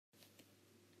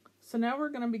So now we're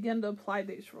going to begin to apply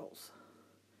these rules.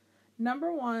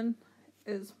 Number one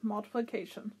is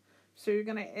multiplication. So you're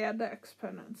going to add the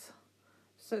exponents.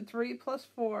 So 3 plus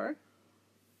 4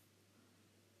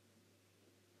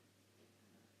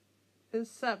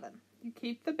 is 7. You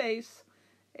keep the base,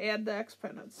 add the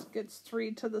exponents. Gets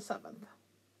 3 to the 7th.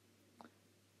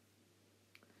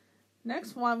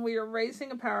 Next one, we are raising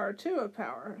a power to a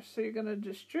power. So you're going to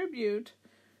distribute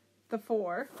the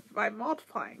 4 by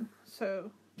multiplying.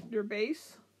 So your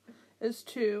base is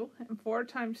 2, and 4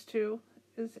 times 2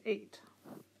 is 8.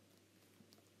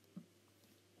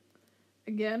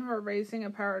 Again, we're raising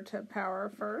a power to a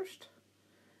power first.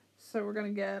 So we're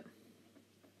going to get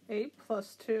 8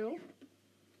 plus 2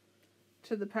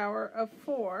 to the power of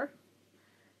 4.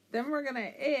 Then we're going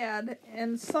to add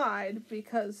inside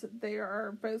because they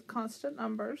are both constant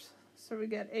numbers. So we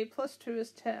get 8 plus 2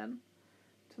 is 10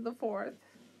 to the 4th.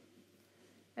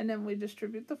 And then we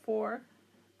distribute the 4.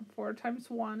 4 times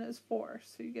 1 is 4.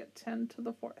 So you get 10 to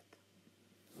the 4th.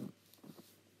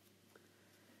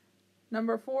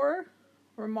 Number 4,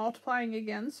 we're multiplying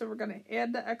again. So we're going to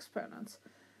add the exponents.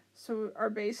 So our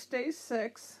base stays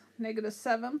 6. Negative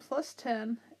 7 plus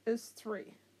 10 is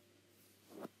 3.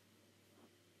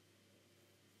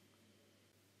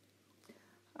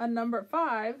 On number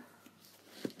 5,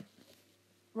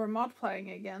 we're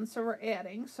multiplying again, so we're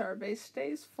adding. So our base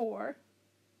stays 4.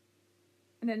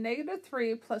 And then negative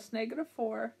 3 plus negative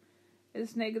 4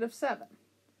 is negative 7.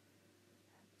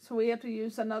 So we have to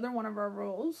use another one of our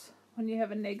rules. When you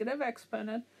have a negative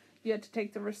exponent, you have to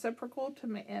take the reciprocal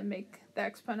and make the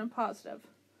exponent positive.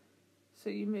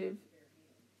 So you move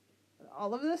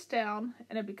all of this down,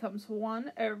 and it becomes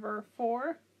 1 over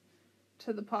 4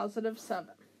 to the positive 7.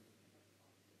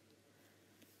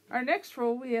 Our next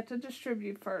rule, we have to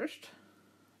distribute first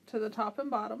to the top and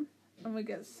bottom, and we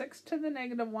get 6 to the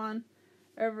negative 1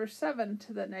 over 7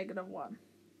 to the negative 1.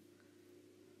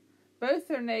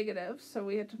 Both are negative, so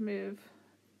we have to move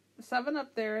the 7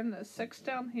 up there and the 6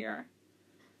 down here,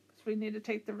 because we need to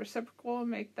take the reciprocal and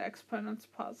make the exponents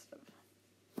positive.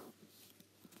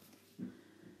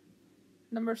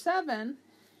 Number 7,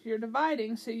 you're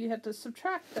dividing, so you have to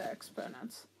subtract the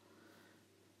exponents.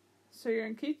 So you're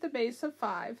going to keep the base of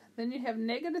 5. Then you have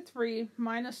negative 3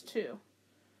 minus 2,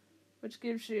 which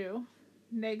gives you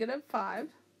negative 5.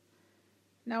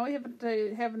 Now we have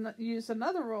to use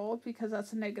another rule because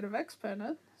that's a negative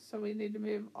exponent. So we need to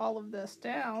move all of this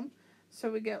down. So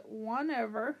we get 1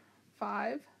 over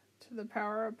 5 to the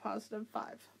power of positive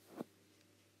 5.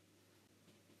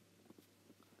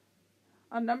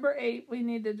 On number 8, we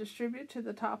need to distribute to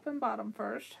the top and bottom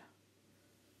first.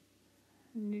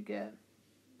 And you get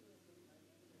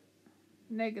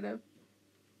negative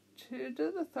 2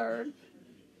 to the 3rd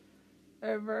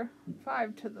over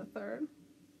 5 to the 3rd.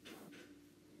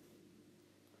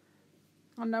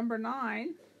 On number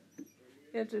 9,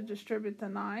 you have to distribute the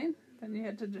 9, then you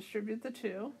have to distribute the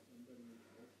 2.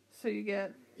 So you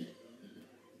get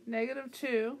negative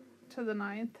 2 to the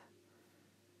 9th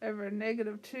over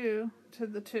negative 2 to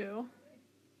the 2.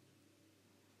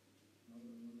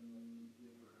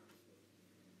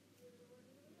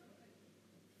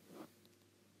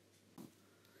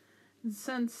 And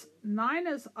since 9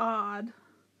 is odd,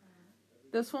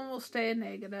 this one will stay a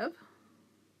negative.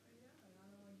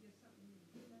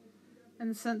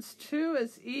 And since 2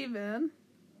 is even,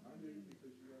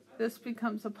 this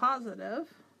becomes a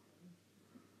positive.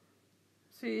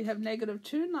 So you have negative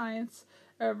 2/9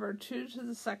 over 2 to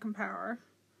the 2nd power,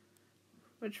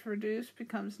 which reduced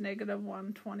becomes negative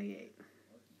 1/28.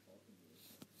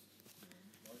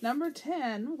 Number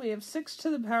 10, we have 6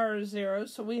 to the power of 0,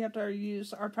 so we have to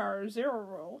use our power of 0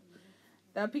 rule.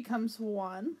 That becomes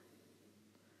 1.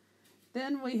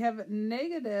 Then we have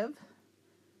negative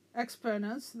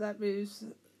exponents, that moves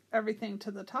everything to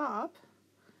the top.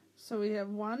 So we have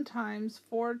 1 times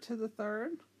 4 to the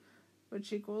 3rd,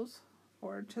 which equals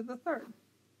 4 to the 3rd.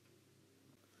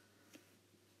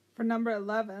 For number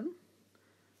 11,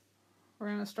 we're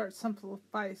going to start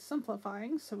by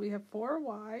simplifying. So we have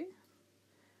 4y,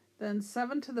 then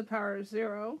 7 to the power of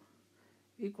 0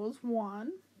 equals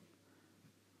 1.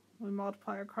 We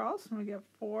multiply across and we get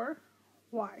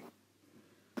 4y.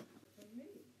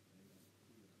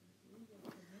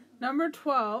 Number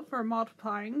 12, we're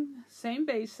multiplying, same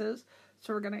bases,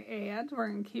 so we're going to add. We're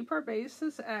going to keep our base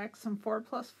as x, and 4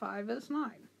 plus 5 is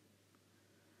 9.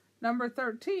 Number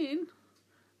 13,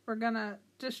 we're going to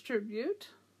distribute.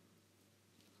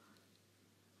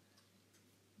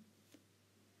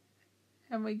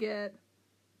 And we get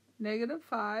negative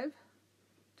 5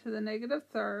 to the negative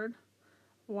 3rd,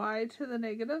 y to the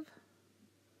negative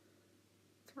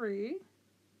 3.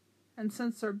 And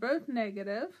since they're both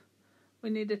negative, we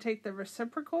need to take the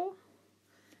reciprocal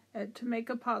to make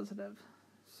a positive.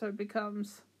 So it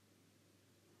becomes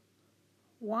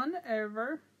 1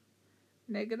 over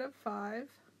negative 5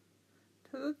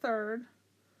 to the third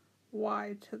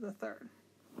y to the third.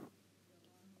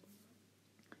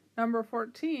 Number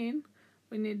 14,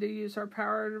 we need to use our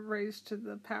power raised to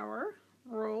the power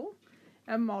rule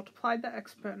and multiply the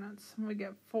exponents. And we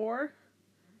get 4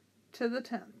 to the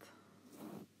 10th.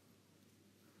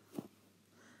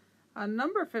 On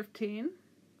number 15,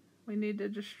 we need to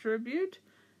distribute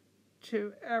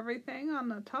to everything on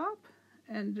the top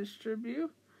and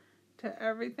distribute to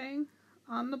everything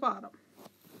on the bottom.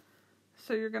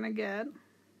 So you're going to get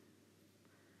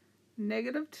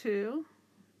negative 2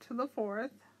 to the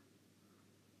 4th,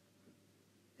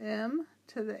 m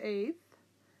to the 8th,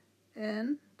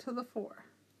 n to the 4,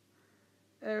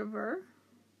 over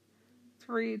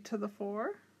 3 to the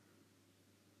 4,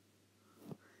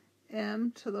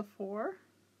 m to the 4,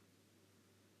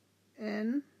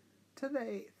 n to the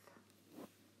 8th.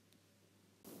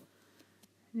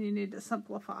 And you need to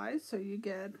simplify, so you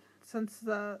get, since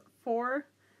the 4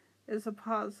 is a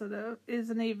positive, is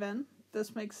an even,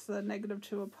 this makes the negative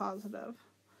 2 a positive.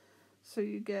 So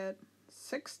you get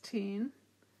 16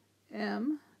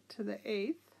 m to the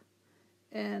 8th,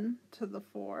 n to the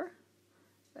 4,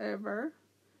 over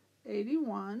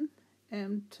 81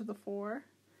 m to the 4,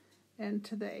 n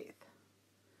to the 8th.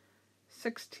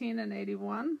 16 and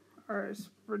 81 are as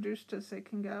reduced as they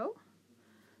can go.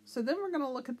 So then we're going to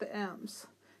look at the m's.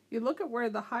 You look at where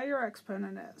the higher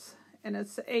exponent is, and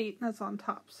it's 8 and it's on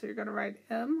top. So you're going to write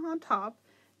m on top.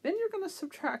 Then you're going to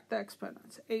subtract the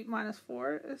exponents. 8 minus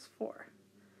 4 is 4.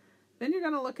 Then you're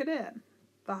going to look at n.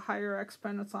 The higher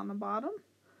exponent's on the bottom.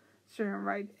 So you're going to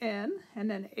write n, and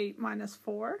then 8 minus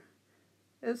 4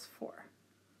 is 4.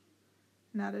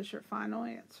 And that is your final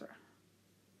answer.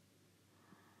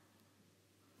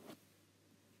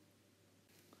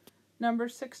 Number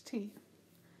 16.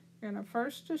 You're going to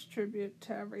first distribute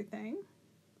to everything.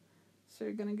 So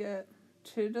you're going to get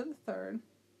 2 to the third,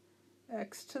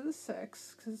 x to the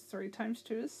 6th, because 3 times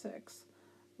 2 is 6,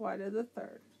 y to the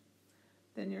third.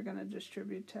 Then you're going to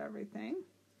distribute to everything.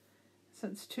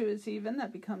 Since 2 is even,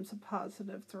 that becomes a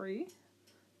positive 3.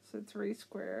 So 3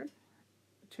 squared,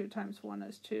 2 times 1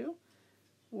 is 2.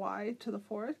 Y to the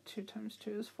 4th, 2 times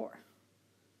 2 is 4.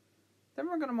 Then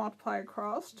we're going to multiply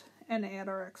across and add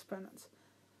our exponents.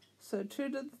 So 2 to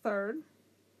the third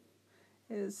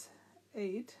is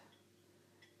 8,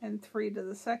 and 3 to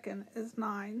the second is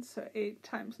 9. So 8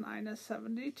 times 9 is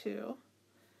 72.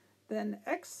 Then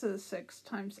x to the 6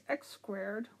 times x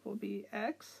squared will be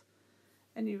x.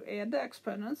 And you add the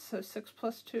exponents, so 6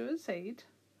 plus 2 is 8.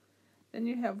 Then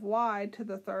you have y to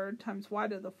the third times y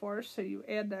to the fourth, so you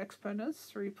add the exponents,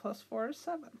 3 plus 4 is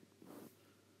 7.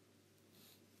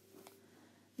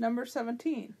 Number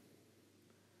 17.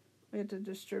 We have to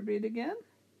distribute again.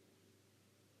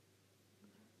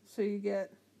 So you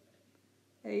get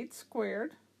 8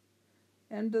 squared.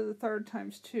 M to the third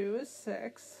times 2 is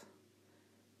 6.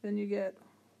 Then you get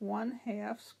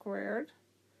 1/2 squared.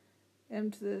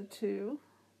 M to the 2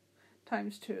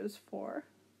 times 2 is 4.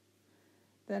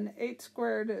 Then 8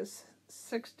 squared is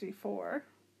 64.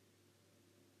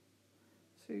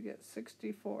 So you get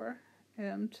 64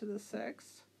 m to the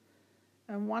 6th.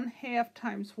 And 1/2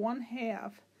 times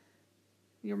 1/2,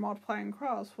 your multiplying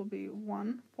across will be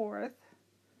 1/4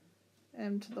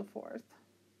 m to the 4th.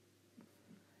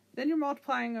 Then you're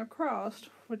multiplying across,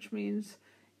 which means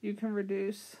you can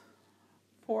reduce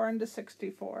 4 into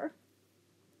 64.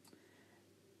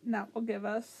 And that will give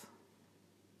us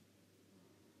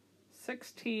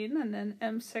 16, and then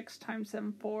m6 times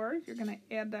m4, you're going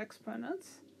to add the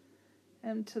exponents,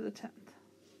 m to the 10th.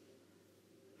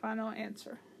 Final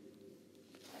answer.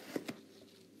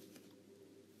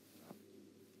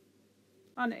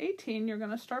 On 18, you're going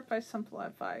to start by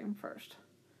simplifying first.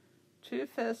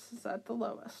 2/5 is at the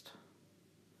lowest.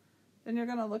 Then you're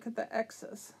going to look at the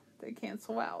x's. They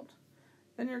cancel out.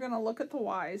 Then you're going to look at the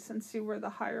y's and see where the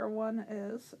higher one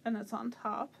is, and it's on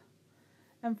top.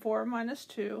 And 4 minus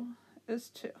 2 is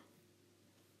 2.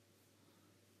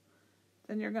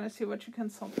 Then you're going to see what you can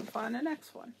simplify in the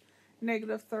next one.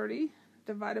 Negative 30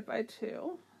 divided by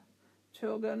 2. 2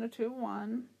 will go into 2,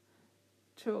 1.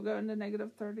 2 will go into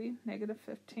negative 30, negative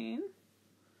 15.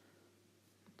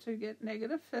 So you get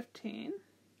negative 15.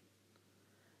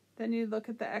 Then you look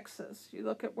at the x's. You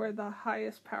look at where the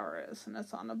highest power is, and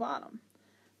it's on the bottom.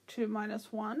 2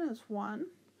 minus 1 is 1.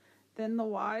 Then the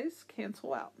y's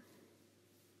cancel out.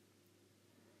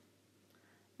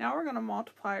 Now we're going to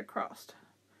multiply across.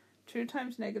 2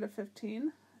 times negative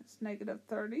 15 is negative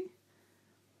 30.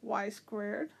 Y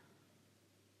squared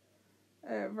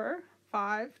over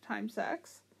 5 times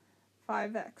x,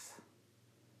 5x.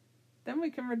 Then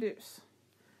we can reduce.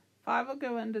 5 will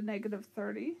go into negative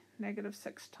 30, negative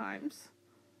 6 times.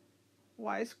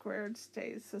 Y squared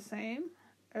stays the same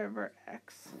over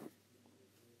x.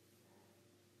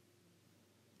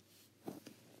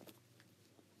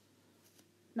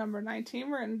 Number 19,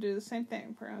 we're going to do the same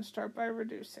thing. We're going to start by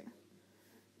reducing.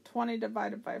 20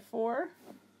 divided by 4.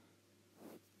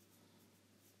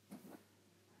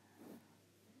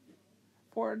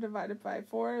 4 divided by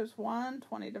 4 is 1.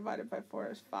 20 divided by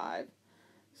 4 is 5.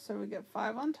 So we get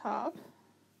 5 on top.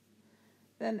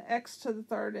 Then x to the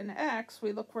third in x,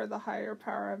 we look where the higher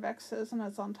power of x is, and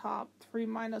it's on top. 3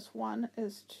 minus 1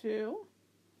 is 2.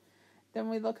 Then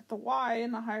we look at the y,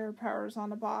 and the higher power is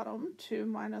on the bottom. 2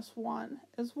 minus 1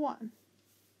 is 1.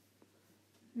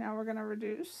 Now we're going to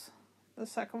reduce the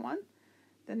second one.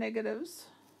 The negatives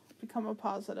become a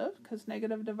positive, because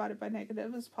negative divided by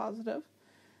negative is positive.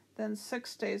 Then 6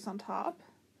 stays on top.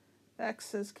 The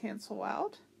x's cancel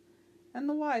out, and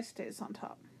the y stays on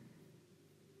top.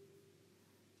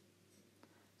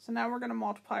 So now we're going to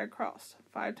multiply across.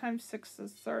 5 times 6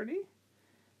 is 30.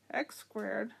 X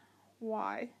squared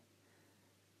y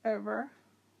over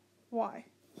y.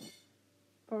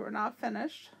 But we're not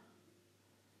finished,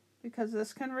 because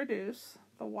this can reduce.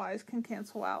 The y's can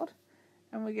cancel out.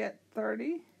 And we get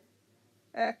 30x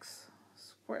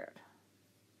squared.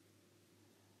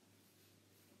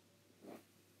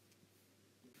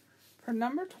 For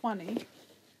number 20,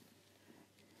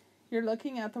 you're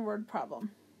looking at the word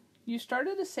problem. You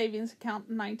started a savings account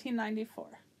in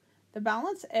 1994. The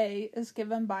balance A is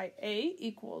given by A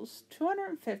equals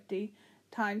 250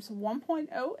 times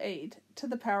 1.08 to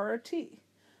the power of t.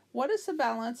 What is the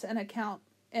balance in account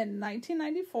in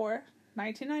 1994,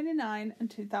 1999,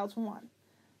 and 2001?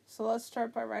 So let's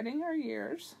start by writing our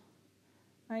years.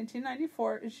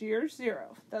 1994 is year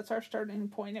 0. That's our starting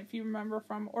point, if you remember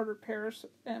from ordered pairs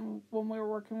and when we were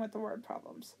working with the word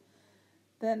problems.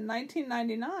 Then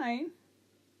 1999,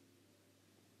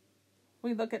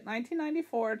 we look at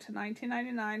 1994 to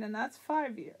 1999, and that's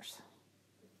 5 years.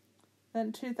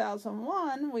 Then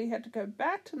 2001, we had to go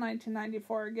back to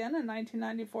 1994 again, and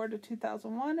 1994 to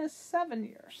 2001 is 7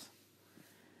 years.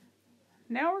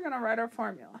 Now we're going to write our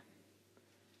formula.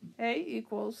 A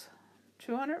equals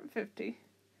 250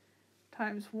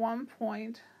 times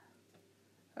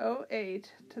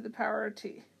 1.08 to the power of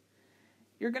t.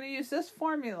 You're going to use this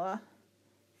formula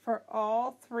for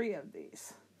all 3 of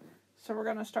these. So we're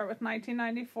going to start with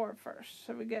 1994 first.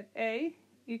 So we get A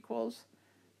equals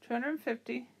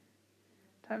 250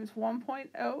 times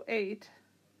 1.08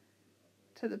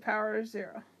 to the power of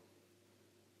 0.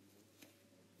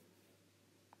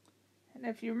 And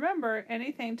if you remember,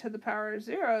 anything to the power of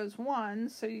 0 is 1,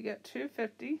 so you get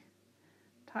 250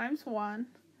 times 1,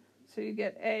 so you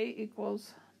get A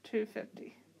equals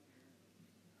 250.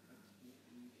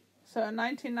 So in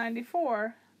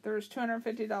 1994, there was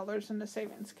 $250 in the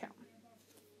savings account.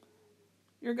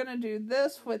 You're going to do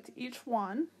this with each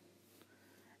one.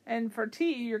 And for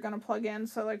t, you're going to plug in,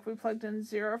 so like we plugged in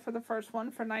 0 for the first one.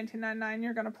 For 1999,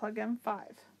 you're going to plug in 5.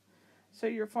 So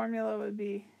your formula would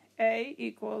be A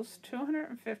equals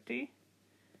 250,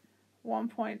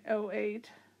 1.08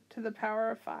 to the power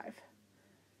of 5.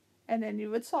 And then you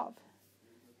would solve.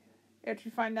 After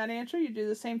you find that answer, you do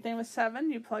the same thing with 7.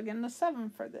 You plug in the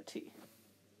 7 for the t.